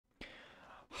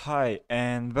Hi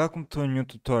and welcome to a new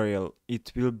tutorial.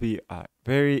 It will be a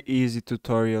very easy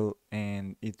tutorial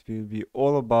and it will be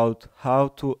all about how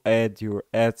to add your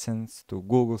AdSense to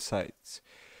Google Sites.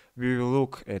 We will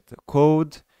look at the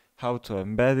code, how to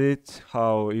embed it,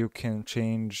 how you can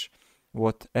change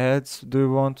what ads do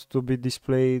you want to be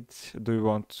displayed, do you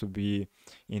want to be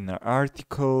in an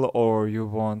article or you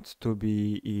want to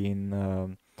be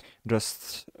in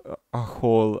just a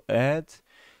whole ad.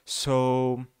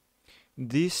 So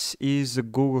this is a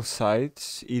Google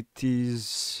site. It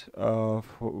is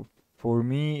for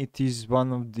me it is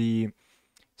one of the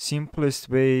simplest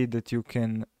way that you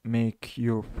can make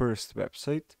your first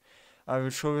website. I will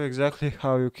show you exactly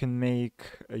how you can make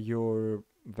your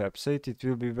website. It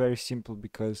will be very simple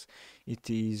because it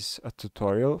is a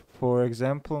tutorial. For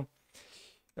example,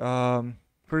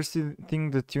 first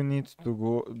thing that you need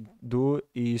to do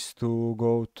is to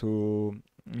go to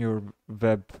your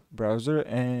web browser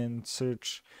and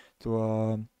search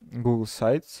to Google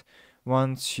Sites.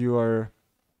 Once you are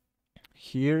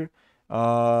here,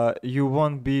 you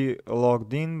won't be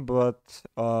logged in, but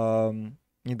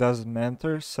it doesn't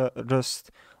matter. So just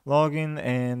log in,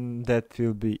 and that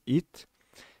will be it.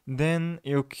 Then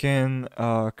you can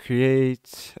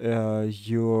create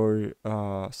your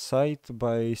site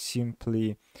by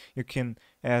simply you can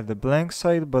add a blank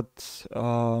site, but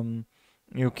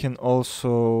you can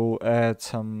also add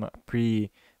some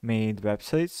pre-made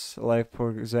websites. Like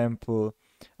for example,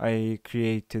 I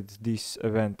created this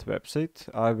event website.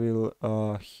 I will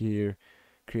here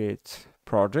create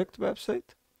project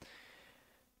website.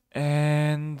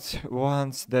 And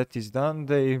once that is done,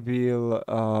 they will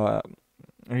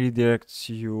redirects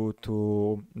you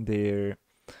to their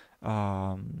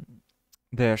um,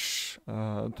 to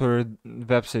a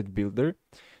website builder.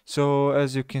 So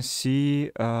as you can see,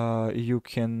 you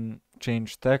can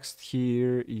change text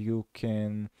here. You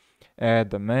can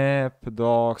add a map,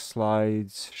 docs,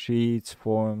 slides, sheets,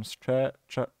 forms,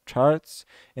 charts,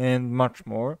 and much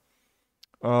more.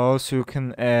 Also, you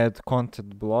can add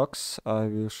content blocks. I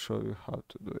will show you how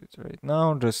to do it right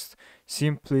now. Just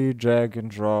simply drag and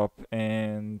drop,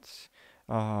 and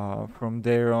from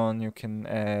there on, you can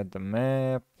add a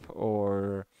map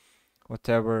or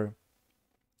whatever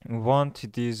you want.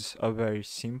 It is a very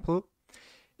simple.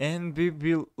 And we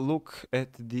will look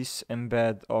at this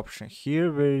embed option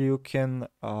here, where you can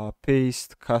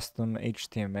paste custom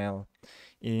HTML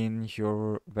in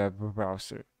your web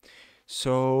browser.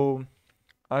 So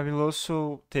I will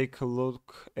also take a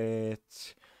look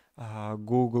at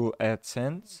Google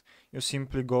Adsense. You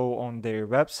simply go on their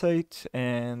website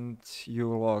and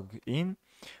you log in.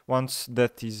 Once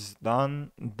that is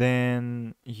done,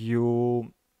 then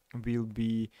you will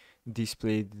be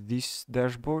displayed this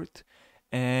dashboard.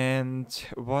 And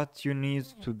what you need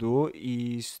to do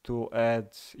is to add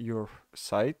your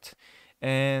site,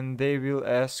 and they will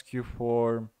ask you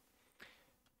for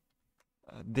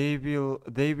they will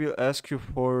ask you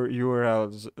for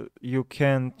URLs. You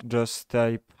can't just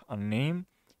type a name.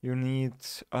 You need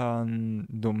a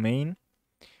domain.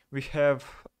 We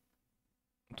have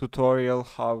tutorial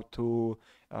how to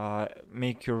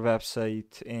make your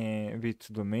website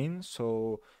with domain,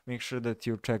 so make sure that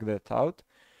you check that out.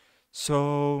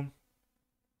 So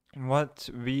what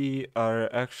we are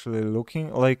actually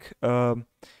looking like,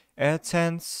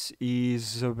 AdSense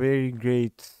is a very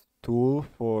great tool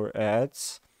for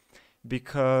ads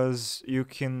because you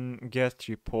can get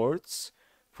reports,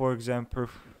 for example,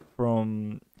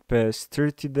 from past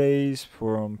 30 days,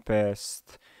 from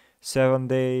past 7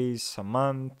 days, a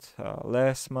month,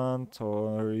 last month,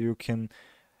 or you can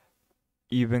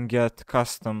even get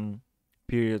custom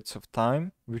periods of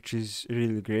time, which is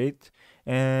really great.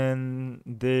 And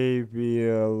they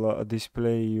will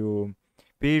display you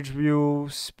page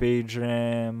views, page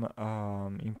RAM,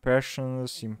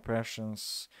 impressions,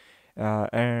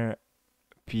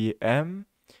 PM,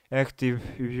 active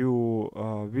view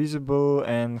visible,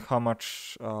 and how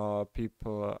much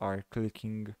people are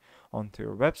clicking onto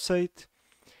your website.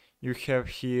 You have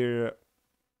here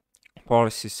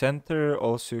policy center.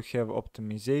 Also you have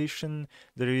optimization.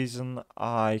 The reason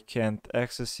I can't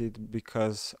access it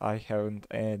because I haven't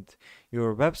add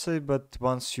your website, but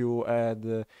once you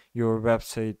add your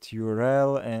website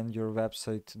URL and your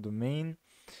website domain,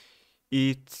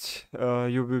 you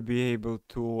will be able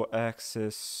to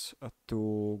access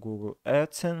to Google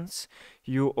AdSense.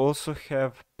 You also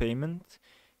have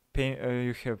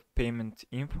you have payment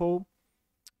info.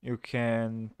 You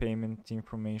can payment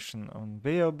information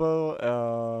available.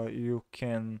 You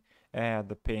can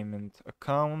add a payment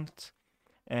account,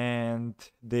 and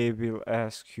they will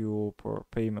ask you for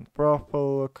payment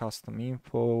profile, custom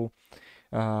info,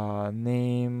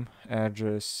 name,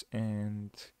 address,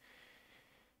 and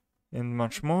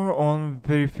much more. On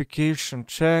verification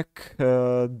check,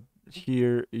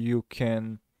 here you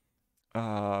can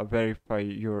verify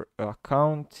your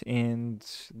account, and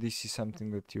this is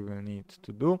something that you will need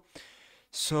to do.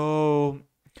 So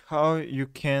how you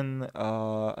can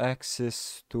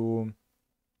access to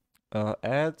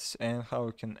ads and how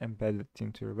you can embed it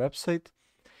into your website.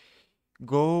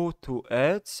 Go to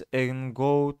ads and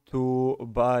go to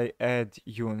buy ad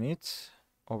units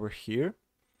over here,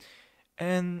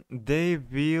 and they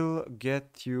will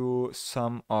get you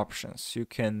some options. You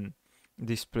can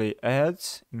display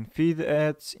ads in feed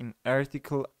ads, in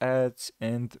article ads,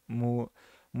 and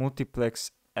multiplex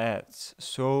ads.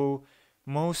 So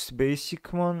most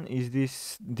basic one is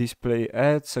this display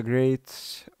ads, a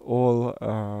great all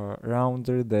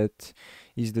rounder that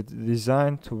is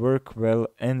designed to work well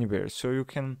anywhere. So you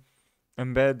can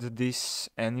embed this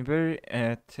anywhere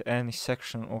at any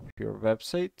section of your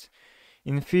website.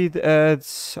 In feed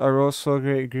ads are also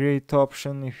a great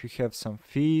option if you have some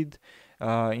feed.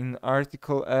 In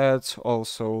article ads,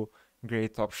 also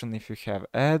great option if you have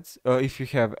ads. If you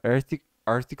have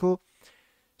article.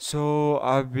 So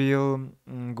I will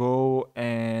go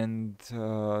and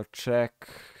check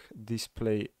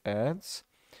display ads,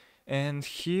 and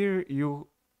here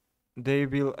they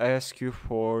will ask you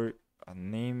for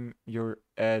name your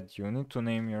ad unit to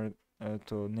name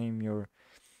your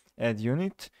ad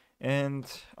unit, and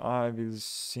I will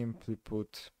simply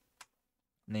put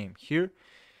name here.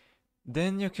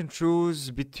 Then you can choose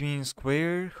between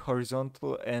square,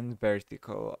 horizontal, and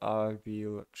vertical. I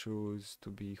will choose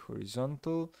to be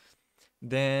horizontal.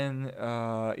 Then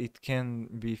it can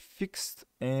be fixed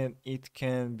and it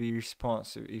can be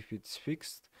responsive. If it's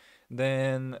fixed,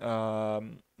 then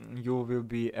you will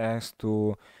be asked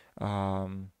to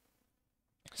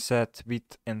set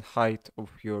width and height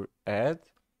of your ad.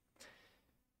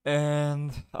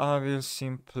 And I will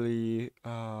simply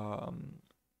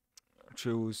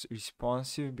choose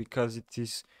responsive because it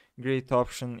is great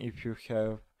option if you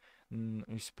have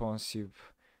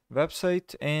responsive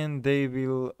website, and they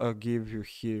will give you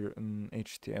here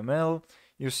HTML.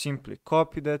 You simply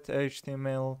copy that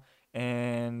HTML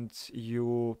and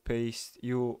you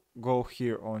go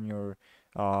here on your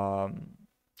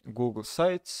Google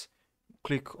Sites,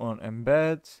 click on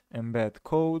embed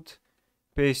code,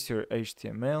 paste your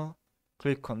HTML,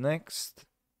 click on next,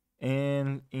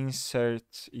 and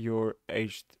insert your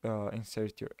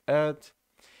ad.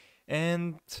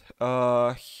 And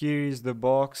here is the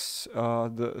box,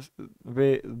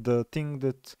 the thing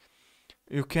that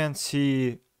you can't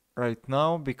see right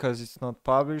now because it's not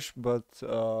published, but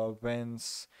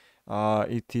once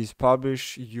it is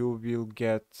published, you will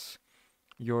get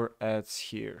your ads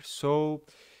here. So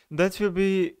that will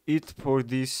be it for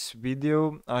this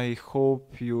video. I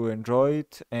hope you enjoyed,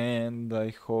 and I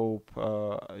hope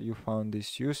you found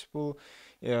this useful.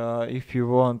 If you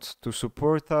want to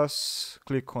support us,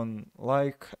 click on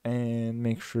like and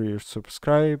make sure you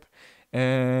subscribe,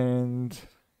 and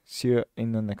see you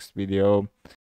in the next video.